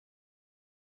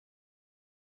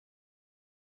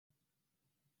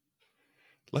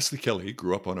Leslie Kelly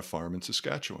grew up on a farm in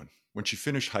Saskatchewan. When she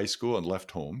finished high school and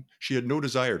left home, she had no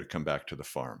desire to come back to the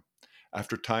farm.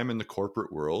 After time in the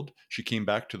corporate world, she came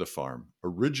back to the farm,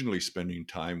 originally spending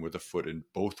time with a foot in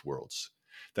both worlds.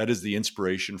 That is the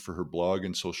inspiration for her blog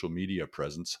and social media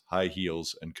presence, High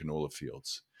Heels and Canola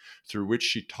Fields, through which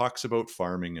she talks about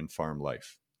farming and farm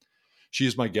life. She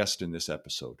is my guest in this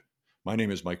episode. My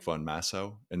name is Mike Von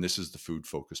Massow, and this is the Food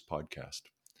Focus Podcast.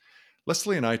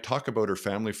 Leslie and I talk about her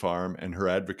family farm and her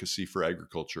advocacy for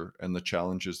agriculture and the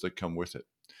challenges that come with it.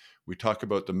 We talk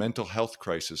about the mental health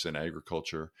crisis in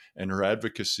agriculture and her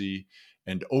advocacy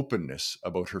and openness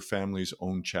about her family's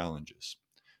own challenges.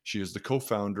 She is the co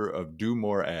founder of Do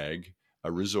More Ag,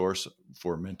 a resource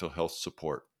for mental health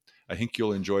support. I think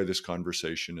you'll enjoy this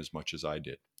conversation as much as I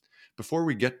did. Before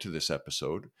we get to this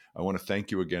episode, I want to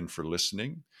thank you again for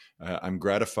listening. I'm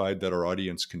gratified that our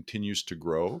audience continues to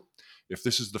grow. If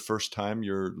this is the first time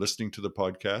you're listening to the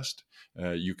podcast,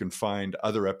 you can find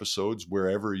other episodes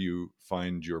wherever you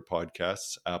find your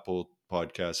podcasts, Apple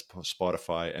Podcasts,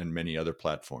 Spotify, and many other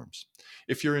platforms.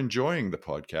 If you're enjoying the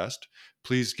podcast,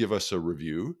 please give us a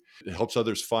review. It helps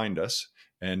others find us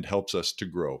and helps us to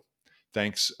grow.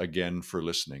 Thanks again for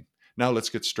listening. Now let's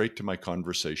get straight to my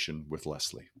conversation with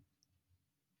Leslie.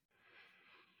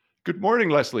 Good morning,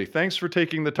 Leslie. Thanks for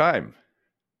taking the time.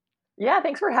 Yeah,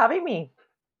 thanks for having me.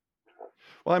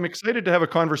 Well, I'm excited to have a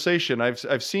conversation.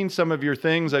 I've seen some of your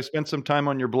things. I spent some time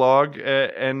on your blog,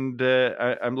 I'm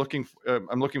looking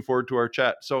forward to our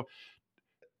chat. So,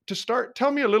 to start,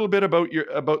 tell me a little bit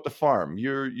about the farm,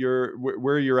 where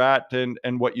you're at,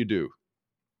 and what you do.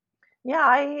 Yeah,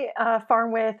 I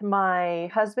farm with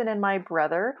my husband and my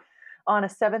brother on a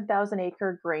 7,000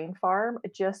 acre grain farm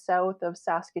just south of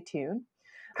Saskatoon.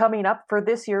 Coming up for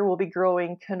this year, we'll be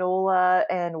growing canola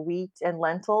and wheat and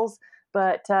lentils.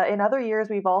 But in other years,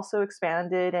 we've also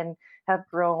expanded and have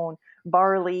grown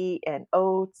barley and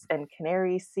oats and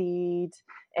canary seed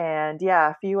and, yeah,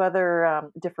 a few other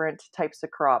different types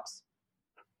of crops.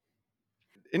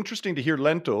 Interesting to hear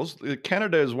lentils.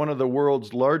 Canada is one of the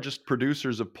world's largest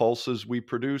producers of pulses. We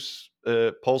produce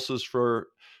pulses for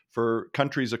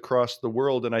countries across the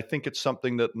world, and I think it's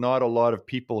something that not a lot of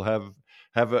people have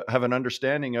an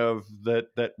understanding of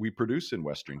that we produce in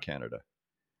Western Canada.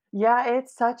 Yeah,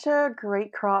 it's such a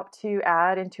great crop to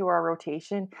add into our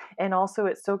rotation. And also,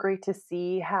 it's so great to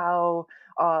see how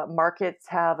markets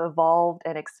have evolved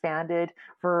and expanded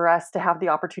for us to have the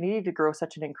opportunity to grow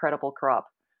such an incredible crop.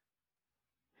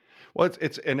 Well,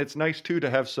 it's nice too to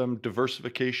have some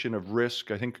diversification of risk.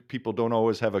 I think people don't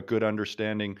always have a good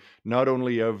understanding not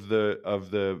only of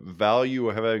the value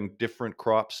of having different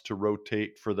crops to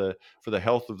rotate for the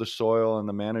health of the soil and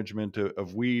the management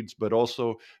of weeds, but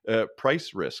also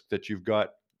price risk that you've got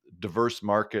diverse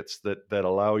markets that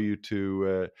allow you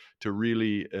to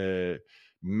really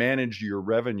manage your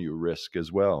revenue risk as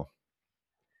well.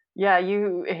 Yeah,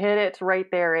 you hit it right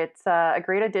there. It's a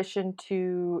great addition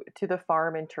to the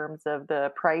farm in terms of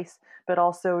the price, but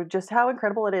also just how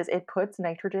incredible it is. It puts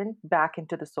nitrogen back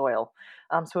into the soil,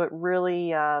 so it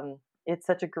really it's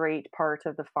such a great part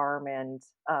of the farm and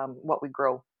what we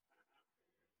grow.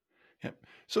 Yeah.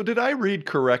 So did I read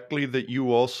correctly that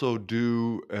you also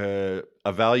do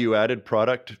a value-added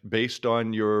product based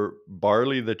on your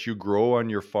barley that you grow on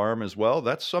your farm as well?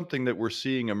 That's something that we're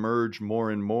seeing emerge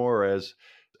more and more as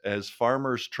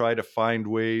farmers try to find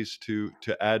ways to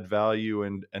add value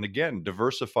and again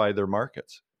diversify their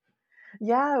markets.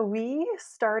 Yeah, we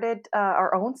started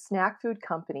our own snack food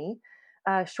company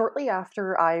shortly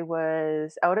after I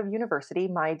was out of university.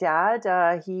 My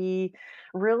dad, he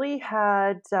really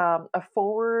had a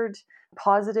forward,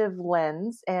 positive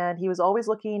lens, and he was always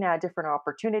looking at different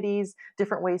opportunities,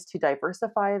 different ways to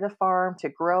diversify the farm, to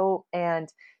grow.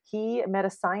 And he met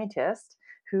a scientist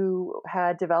who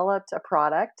had developed a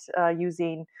product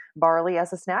using barley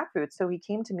as a snack food. So he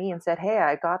came to me and said, "Hey,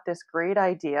 I got this great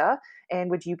idea, and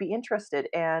would you be interested?"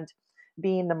 And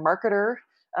being the marketer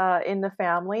in the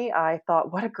family, I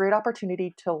thought, what a great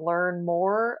opportunity to learn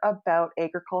more about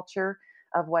agriculture,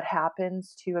 of what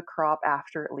happens to a crop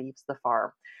after it leaves the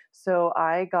farm. So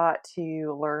I got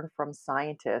to learn from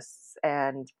scientists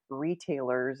and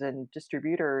retailers and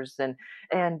distributors, and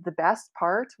the best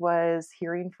part was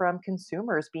hearing from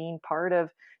consumers, being part of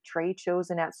trade shows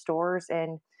and at stores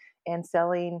and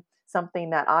selling something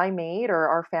that I made or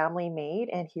our family made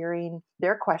and hearing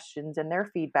their questions and their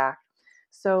feedback.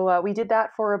 So we did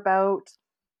that for about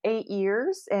 8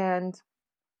 years and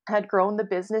had grown the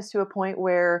business to a point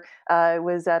where it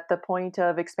was at the point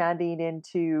of expanding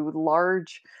into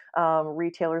large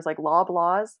retailers like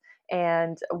Loblaws.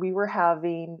 And we were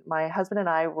having, my husband and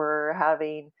I were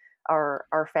having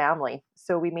our family.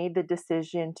 So we made the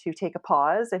decision to take a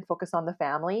pause and focus on the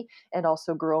family and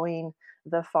also growing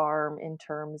the farm in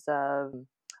terms of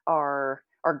our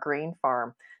grain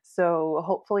farm. So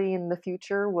hopefully in the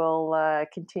future we'll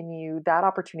continue that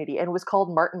opportunity. And it was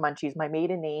called Martin Munchies. My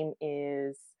maiden name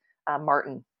is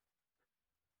Martin.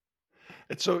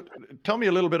 And so tell me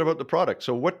a little bit about the product.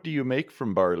 So what do you make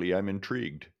from barley? I'm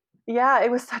intrigued. Yeah, it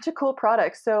was such a cool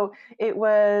product. So it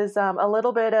was a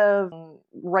little bit of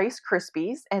Rice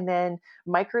Krispies and then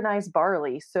micronized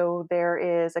barley. So there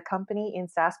is a company in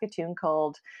Saskatoon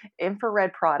called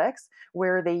Infrared Products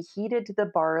where they heated the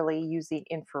barley using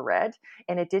infrared,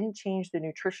 and it didn't change the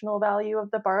nutritional value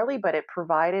of the barley, but it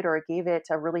provided or it gave it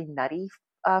a really nutty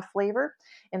flavor.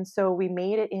 And so we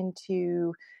made it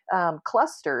into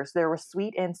clusters. There were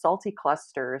sweet and salty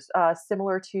clusters,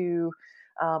 similar to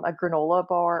a granola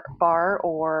bar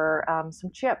or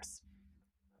some chips.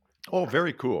 Oh,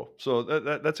 very cool. So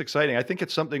that's exciting. I think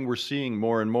it's something we're seeing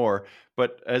more and more.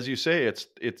 But as you say,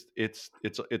 it's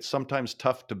sometimes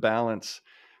tough to balance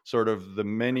sort of the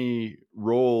many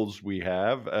roles we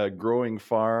have: a growing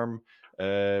farm,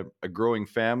 a growing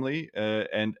family,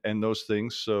 and those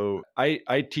things. So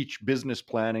I teach business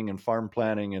planning and farm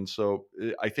planning, and so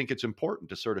I think it's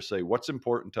important to sort of say what's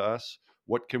important to us,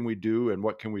 what can we do, and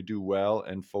what can we do well,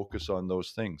 and focus on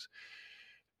those things.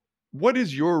 What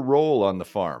is your role on the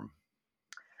farm?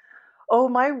 Oh,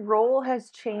 my role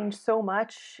has changed so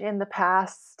much in the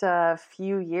past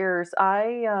few years.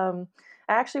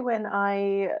 Actually, when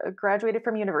I graduated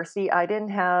from university, I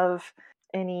didn't have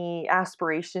any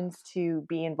aspirations to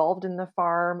be involved in the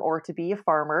farm or to be a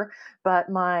farmer. But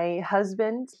my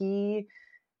husband, he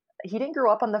didn't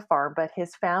grow up on the farm, but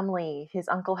his family, his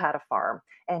uncle had a farm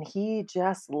and he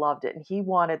just loved it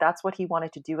and that's what he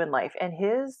wanted to do in life. And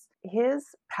his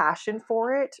passion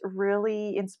for it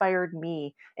really inspired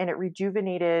me and it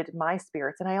rejuvenated my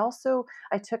spirits. And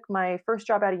I took my first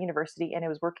job out of university and it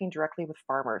was working directly with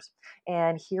farmers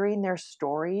and hearing their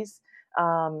stories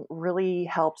really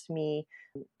helped me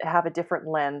have a different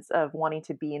lens of wanting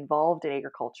to be involved in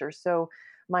agriculture. So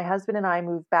my husband and I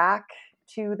moved back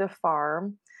to the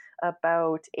farm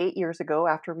about 8 years ago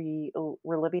after we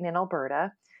were living in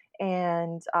Alberta.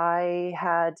 And I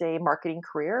had a marketing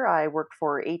career. I worked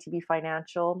for ATB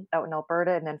Financial out in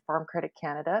Alberta and then Farm Credit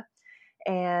Canada.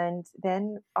 And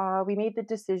then we made the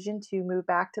decision to move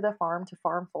back to the farm to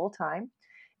farm full time.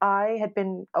 I had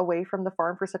been away from the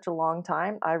farm for such a long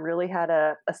time. I really had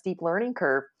a steep learning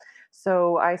curve.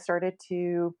 So I started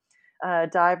to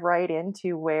dive right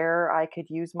into where I could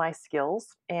use my skills.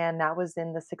 And that was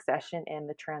in the succession and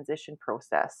the transition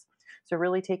process. So,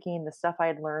 really taking the stuff I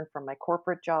had learned from my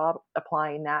corporate job,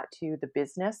 applying that to the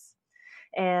business.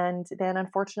 And then,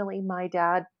 unfortunately, my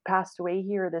dad passed away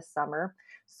here this summer.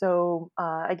 So,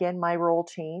 again, my role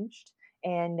changed.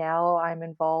 And now I'm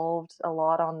involved a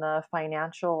lot on the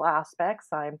financial aspects.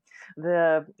 I'm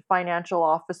the financial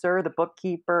officer, the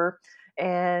bookkeeper,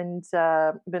 and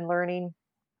been learning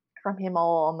from him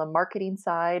all on the marketing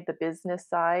side, the business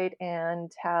side,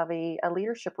 and have a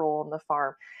leadership role on the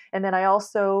farm. And then I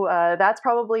also, that's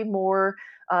probably more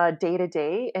day to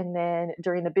day. And then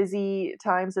during the busy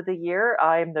times of the year,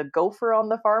 I'm the gopher on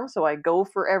the farm. So I go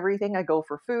for everything. I go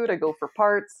for food, I go for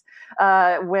parts.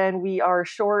 When we are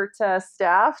short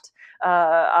staffed,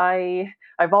 I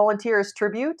volunteer as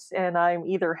tribute and I'm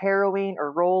either harrowing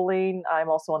or rolling. I'm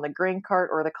also on the grain cart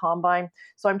or the combine.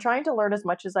 So I'm trying to learn as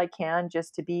much as I can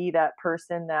just to be that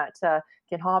person that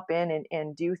can hop in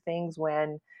and do things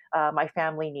when my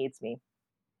family needs me.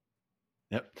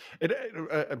 Yep.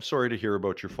 I'm sorry to hear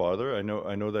about your father. I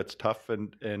know that's tough,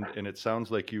 and it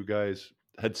sounds like you guys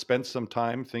had spent some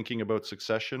time thinking about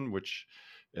succession, which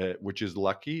is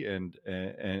lucky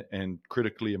and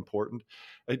critically important.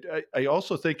 I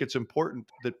also think it's important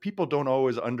that people don't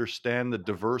always understand the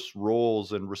diverse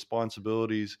roles and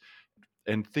responsibilities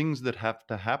and things that have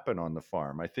to happen on the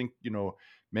farm. I think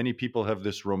many people have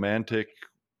this romantic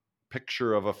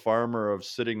picture of a farmer of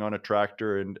sitting on a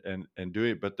tractor and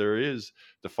doing it, but there is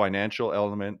the financial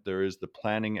element, there is the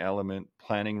planning element,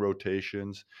 planning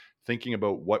rotations, thinking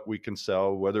about what we can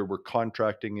sell, whether we're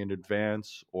contracting in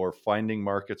advance or finding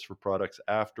markets for products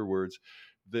afterwards.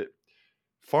 The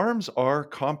farms are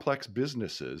complex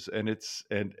businesses, and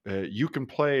you can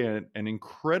play an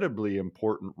incredibly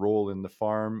important role in the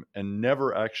farm and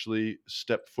never actually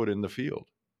step foot in the field.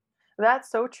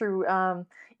 That's so true.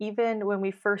 Even when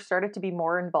we first started to be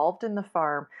more involved in the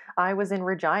farm, I was in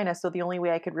Regina, so the only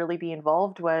way I could really be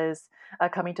involved was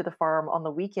coming to the farm on the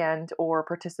weekend or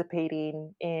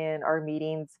participating in our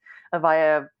meetings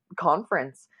via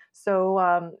conference.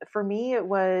 So for me, it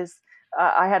was.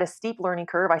 I had a steep learning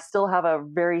curve. I still have a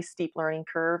very steep learning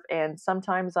curve, and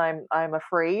sometimes I'm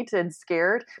afraid and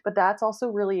scared, but that's also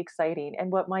really exciting.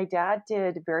 And what my dad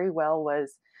did very well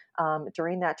was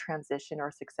during that transition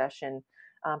or succession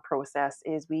process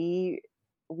is we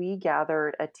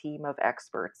gathered a team of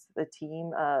experts, the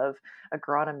team of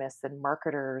agronomists and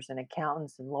marketers and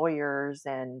accountants and lawyers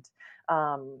and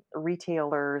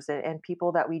retailers and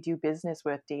people that we do business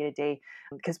with day to day,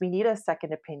 because we need a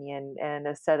second opinion and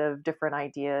a set of different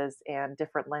ideas and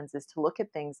different lenses to look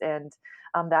at things. And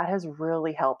that has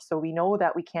really helped. So we know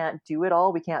that we can't do it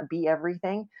all, we can't be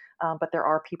everything, but there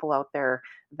are people out there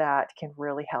that can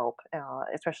really help,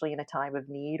 especially in a time of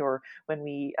need or when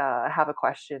we have a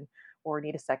question or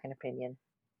need a second opinion.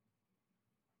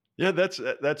 Yeah, that's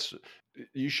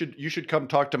you should come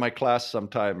talk to my class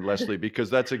sometime, Leslie, because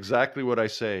that's exactly what I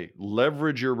say.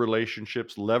 Leverage your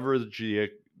relationships, leverage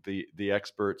the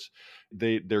experts.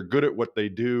 They're good at what they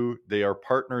do. They are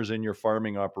partners in your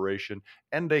farming operation,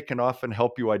 and they can often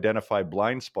help you identify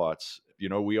blind spots.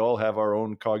 We all have our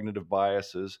own cognitive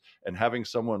biases, and having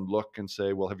someone look and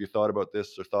say, "Well, have you thought about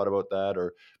this or thought about that?"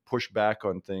 or push back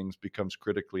on things becomes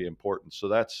critically important.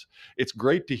 So it's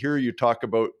great to hear you talk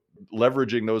about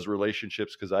leveraging those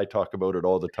relationships, because I talk about it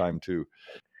all the time too.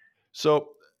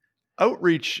 So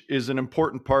outreach is an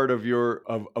important part of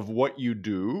what you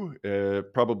do.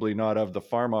 Probably not of the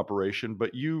farm operation,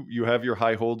 but you have your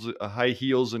high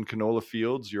heels in canola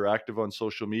fields. You're active on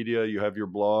social media. You have your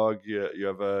blog.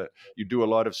 You do a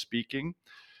lot of speaking.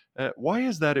 Why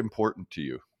is that important to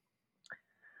you?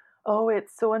 Oh,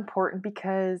 it's so important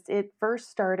because it first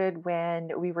started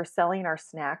when we were selling our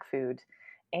snack food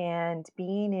and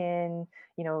being in,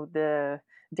 the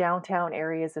downtown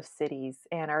areas of cities.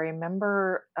 And I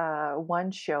remember one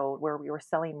show where we were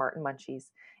selling Martin Munchies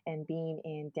and being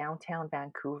in downtown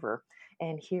Vancouver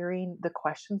and hearing the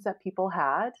questions that people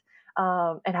had.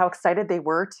 And how excited they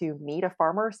were to meet a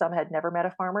farmer. Some had never met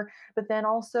a farmer, but then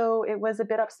also it was a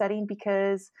bit upsetting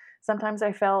because sometimes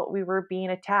I felt we were being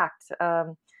attacked.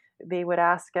 They would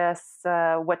ask us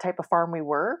what type of farm we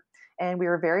were, and we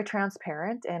were very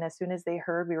transparent. And as soon as they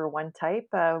heard we were one type,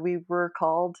 we were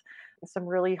called some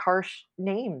really harsh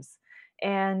names.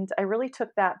 And I really took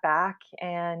that back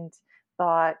and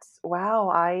thought, wow,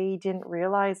 I didn't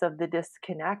realize of the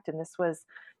disconnect. And this was,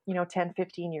 10,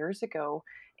 15 years ago.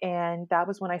 And that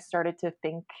was when I started to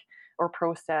think or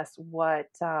process what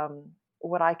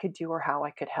I could do or how I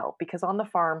could help. Because on the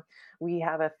farm, we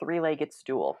have a three-legged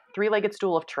stool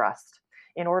of trust.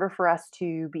 In order for us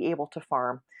to be able to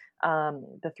farm,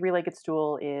 the three-legged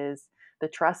stool is the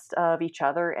trust of each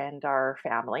other and our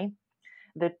family.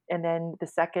 And then the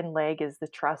second leg is the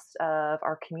trust of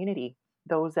our community,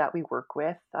 those that we work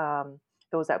with,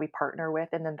 those that we partner with.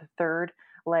 And then the third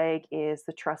leg is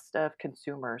the trust of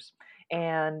consumers.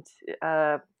 And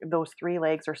those three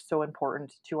legs are so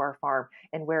important to our farm.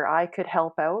 And where I could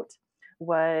help out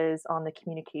was on the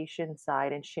communication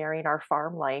side and sharing our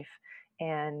farm life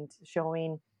and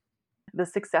showing the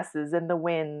successes and the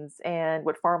wins and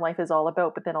what farm life is all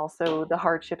about, but then also the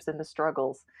hardships and the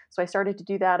struggles. So I started to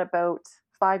do that about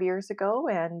 5 years ago,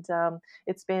 and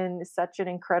it's been such an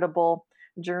incredible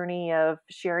journey of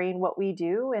sharing what we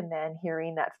do and then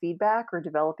hearing that feedback or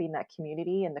developing that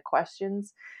community and the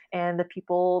questions and the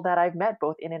people that I've met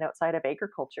both in and outside of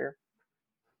agriculture.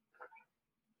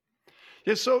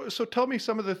 Yeah, so tell me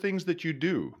some of the things that you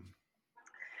do.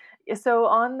 So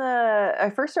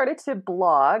I first started to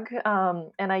blog,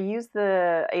 and I used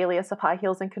the alias of High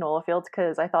Heels and Canola Fields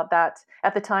because I thought that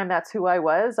at the time that's who I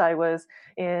was. I was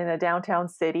in a downtown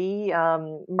city,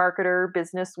 marketer,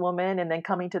 businesswoman, and then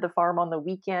coming to the farm on the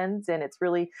weekends. And it's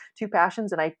really two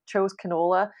passions. And I chose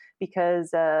canola because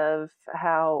of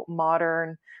how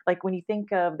modern, like when you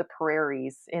think of the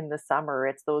prairies in the summer,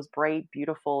 it's those bright,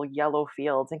 beautiful yellow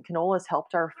fields. And canola has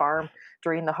helped our farm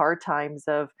during the hard times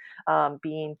of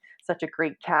being such a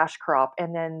great cash crop,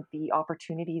 and then the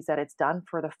opportunities that it's done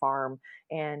for the farm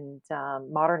and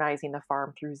modernizing the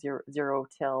farm through zero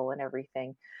till and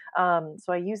everything.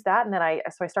 So I used that, and then I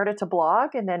started to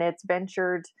blog, and then it's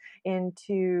ventured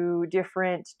into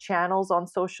different channels on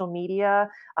social media.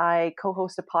 I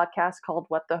co-host a podcast called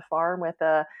What the Farm with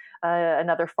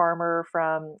another farmer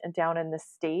from down in the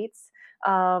States.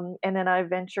 And then I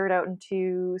ventured out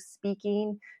into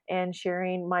speaking and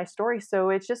sharing my story. So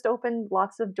it's just opened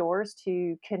lots of doors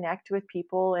to connect with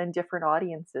people and different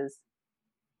audiences.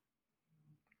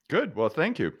 Good. Well,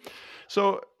 thank you.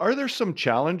 So, are there some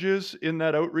challenges in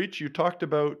that outreach? You talked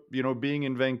about, being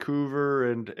in Vancouver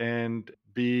and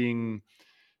being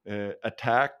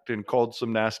attacked and called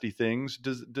some nasty things.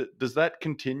 Does that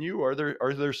continue? Are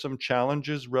there some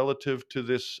challenges relative to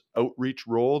this outreach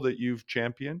role that you've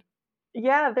championed?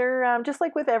 Yeah, they're just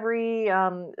like with every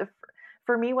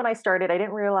for me when I started, I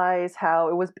didn't realize how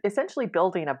it was essentially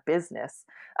building a business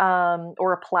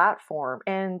or a platform,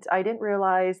 and I didn't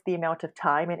realize the amount of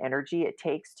time and energy it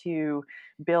takes to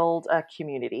build a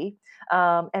community.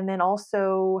 And then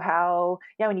also how,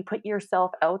 yeah, when you put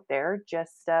yourself out there,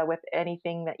 just with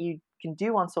anything that you can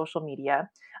do on social media,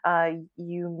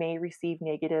 you may receive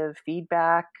negative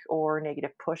feedback or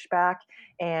negative pushback.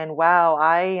 And wow,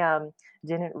 I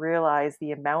didn't realize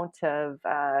the amount of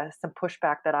some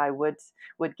pushback that I would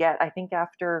get. I think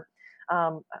after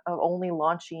of only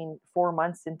launching 4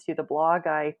 months into the blog,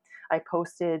 I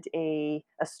posted a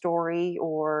story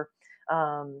or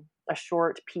a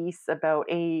short piece about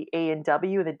A and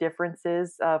W, the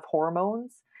differences of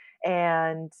hormones,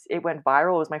 and it went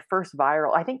viral. It was my first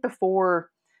viral. I think before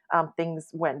things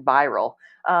went viral,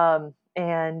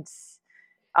 and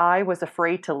I was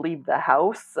afraid to leave the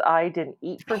house. I didn't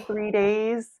eat for 3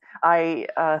 days. I,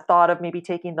 thought of maybe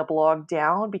taking the blog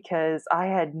down because I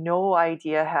had no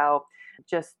idea how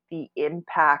just the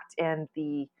impact and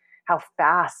the how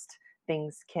fast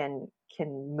things can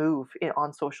move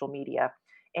on social media.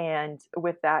 And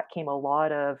with that came a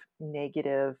lot of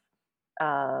negative,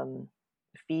 um,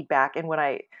 feedback. And when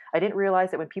I didn't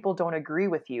realize that when people don't agree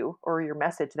with you or your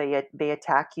message, they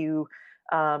attack you,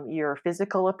 your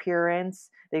physical appearance.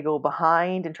 They go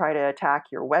behind and try to attack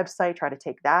your website, try to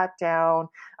take that down.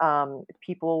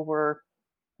 People were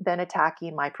then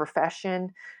attacking my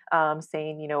profession,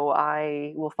 saying,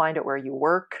 I will find out where you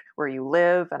work, where you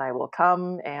live, and I will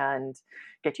come and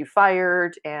get you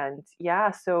fired. And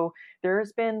yeah, so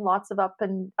there's been lots of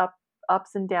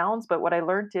ups and downs. But what I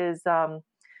learned is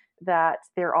that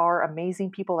there are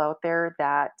amazing people out there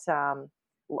that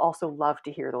will also love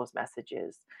to hear those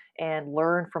messages and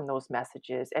learn from those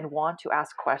messages and want to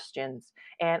ask questions.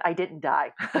 And I didn't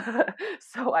die.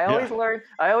 So I Yeah. always learn,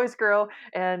 I always grow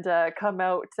and come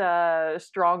out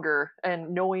stronger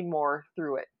and knowing more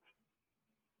through it.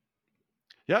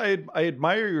 Yeah, I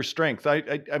admire your strength.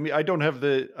 I mean, I don't have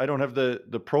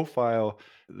the profile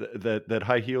that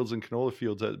High Heels and Canola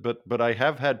Fields, but I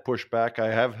have had pushback.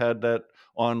 I have had that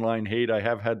online hate. I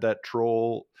have had that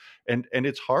troll, and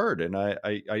it's hard. And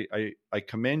I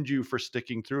commend you for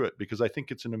sticking through it because I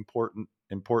think it's an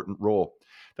important role.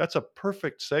 That's a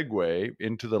perfect segue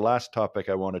into the last topic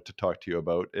I wanted to talk to you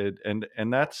about,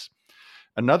 and that's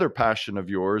another passion of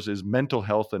yours is mental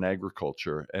health and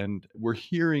agriculture. And we're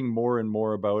hearing more and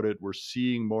more about it. We're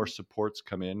seeing more supports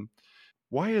come in.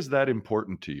 Why is that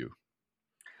important to you?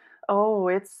 Oh,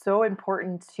 it's so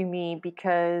important to me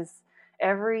because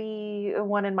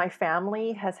everyone in my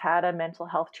family has had a mental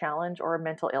health challenge or a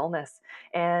mental illness,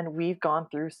 and we've gone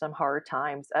through some hard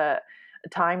times.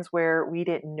 Times where we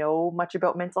didn't know much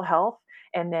about mental health,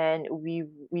 and then we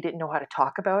didn't know how to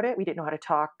talk about it. We didn't know how to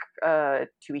talk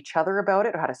to each other about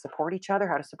it, or how to support each other,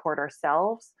 how to support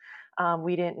ourselves.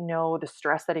 We didn't know the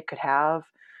stress that it could have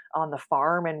on the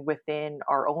farm and within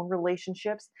our own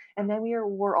relationships. And then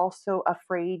were also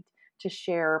afraid to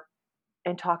share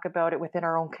and talk about it within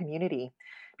our own community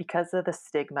because of the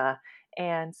stigma.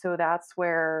 And so that's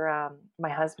where my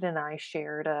husband and I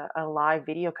shared a live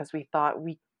video because we thought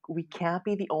we can't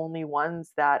be the only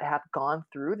ones that have gone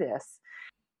through this.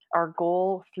 Our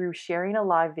goal through sharing a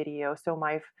live video. So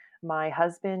my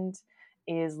husband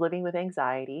is living with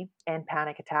anxiety and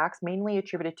panic attacks, mainly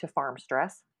attributed to farm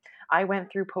stress. I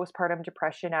went through postpartum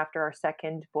depression after our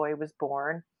second boy was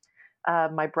born.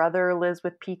 My brother lives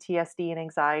with PTSD and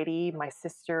anxiety. My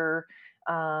sister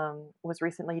was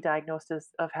recently diagnosed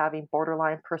of having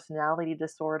borderline personality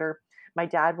disorder. My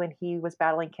dad, when he was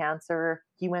battling cancer,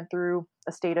 he went through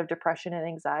a state of depression and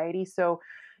anxiety. So,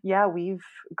 yeah, we've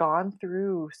gone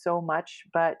through so much.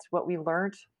 But what we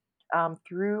learned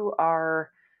through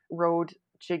our road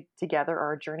together,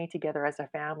 our journey together as a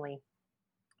family,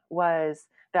 was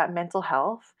that mental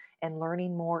health and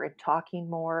learning more and talking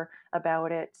more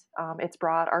about it. It's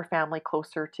brought our family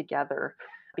closer together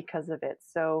because of it.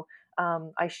 So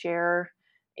I share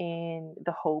in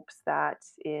the hopes that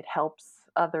it helps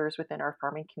others within our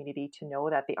farming community to know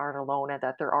that they aren't alone and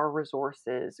that there are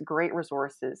resources, great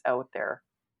resources out there.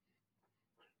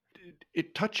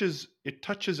 It touches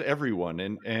everyone,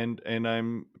 and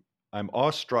I'm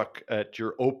awestruck at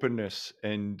your openness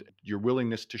and your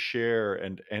willingness to share,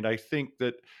 and I think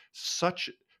that such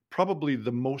probably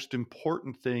the most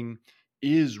important thing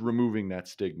is removing that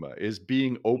stigma, is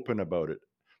being open about it.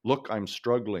 Look, I'm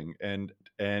struggling, and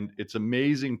it's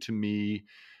amazing to me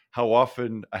how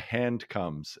often a hand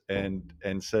comes and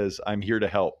says, I'm here to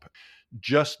help.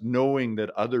 Just knowing that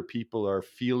other people are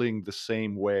feeling the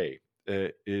same way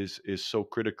is so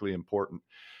critically important.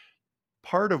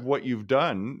 Part of what you've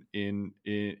done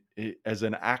as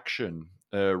an action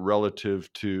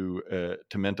relative to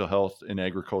mental health in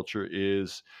agriculture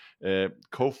is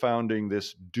co-founding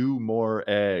this Do More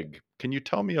Ag. Can you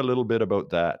tell me a little bit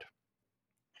about that?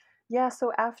 Yeah,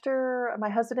 so after my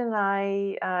husband and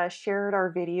I shared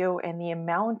our video and the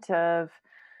amount of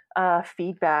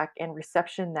feedback and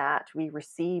reception that we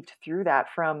received through that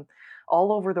from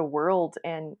all over the world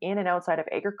and in and outside of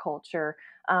agriculture,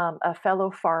 a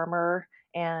fellow farmer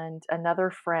and another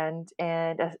friend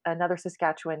and another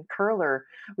Saskatchewan curler,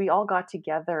 we all got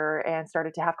together and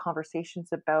started to have conversations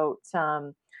about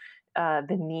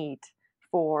the need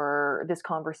for this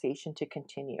conversation to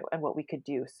continue and what we could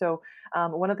do. So,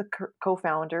 one of the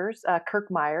co-founders,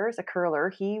 Kirk Myers, a curler,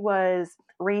 he was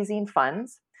raising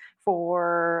funds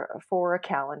for a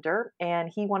calendar,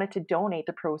 and he wanted to donate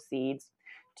the proceeds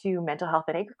to mental health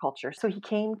and agriculture. So he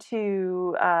came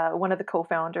to one of the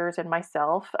co-founders and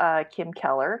myself, Kim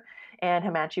Keller and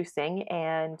Himanshu Singh,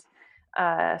 and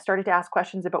started to ask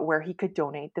questions about where he could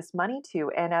donate this money to.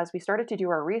 And as we started to do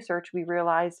our research, we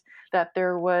realized that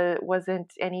there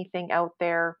wasn't anything out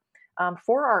there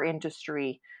for our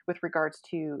industry with regards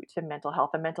to mental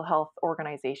health, a mental health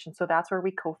organization. So that's where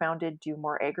we co-founded Do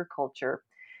More Agriculture,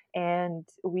 and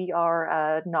we are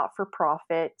a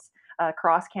not-for-profit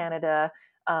cross Canada.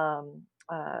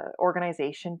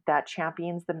 Organization that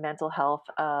champions the mental health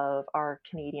of our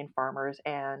Canadian farmers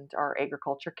and our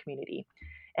agriculture community.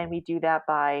 And we do that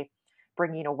by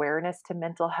bringing awareness to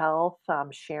mental health,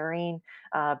 sharing,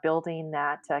 building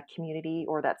that community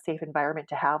or that safe environment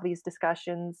to have these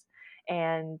discussions.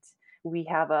 And we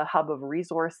have a hub of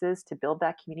resources to build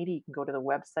that community. You can go to the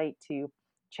website to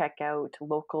check out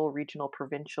local, regional,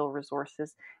 provincial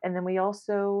resources. And then we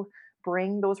also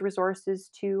bring those resources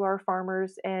to our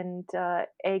farmers and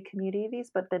ag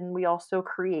communities, but then we also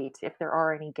create if there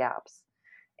are any gaps.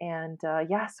 And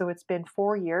yeah, so it's been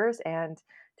 4 years, and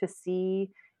to see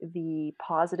the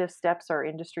positive steps our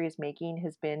industry is making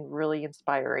has been really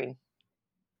inspiring.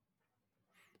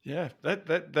 Yeah,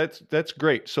 that's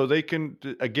great. So they can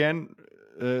again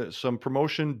some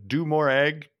promotion,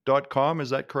 domoreag.com,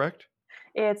 is that correct?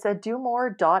 It's a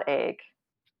domore.ag.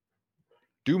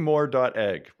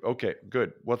 Domore.ag. Okay,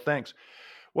 good. Well, thanks.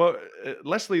 Well,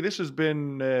 Leslie, this has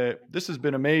been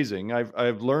amazing.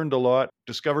 I've learned a lot,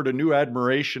 discovered a new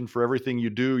admiration for everything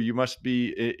you do. You must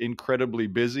be incredibly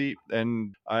busy,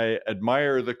 and I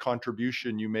admire the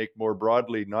contribution you make more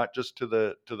broadly, not just to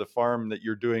the farm that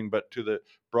you're doing, but to the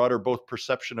broader both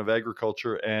perception of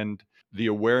agriculture and the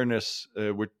awareness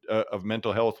of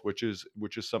mental health, which is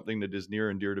something that is near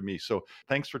and dear to me. So,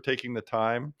 thanks for taking the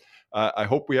time. I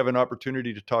hope we have an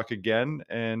opportunity to talk again,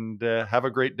 and have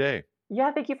a great day. Yeah,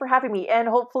 thank you for having me, and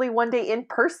hopefully one day in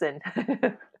person.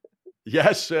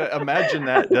 Yes, imagine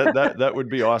that. That would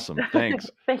be awesome. Thanks.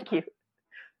 Thank you.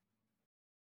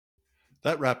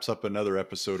 That wraps up another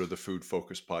episode of the Food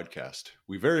Focus podcast.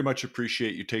 We very much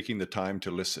appreciate you taking the time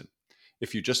to listen.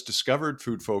 If you just discovered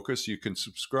Food Focus, you can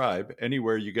subscribe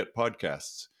anywhere you get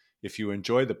podcasts. If you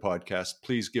enjoy the podcast,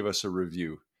 please give us a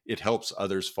review. It helps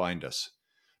others find us.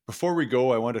 Before we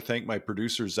go, I want to thank my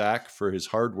producer, Zach, for his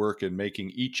hard work in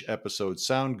making each episode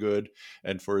sound good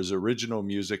and for his original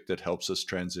music that helps us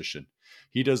transition.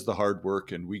 He does the hard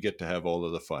work and we get to have all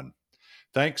of the fun.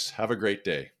 Thanks. Have a great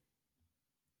day.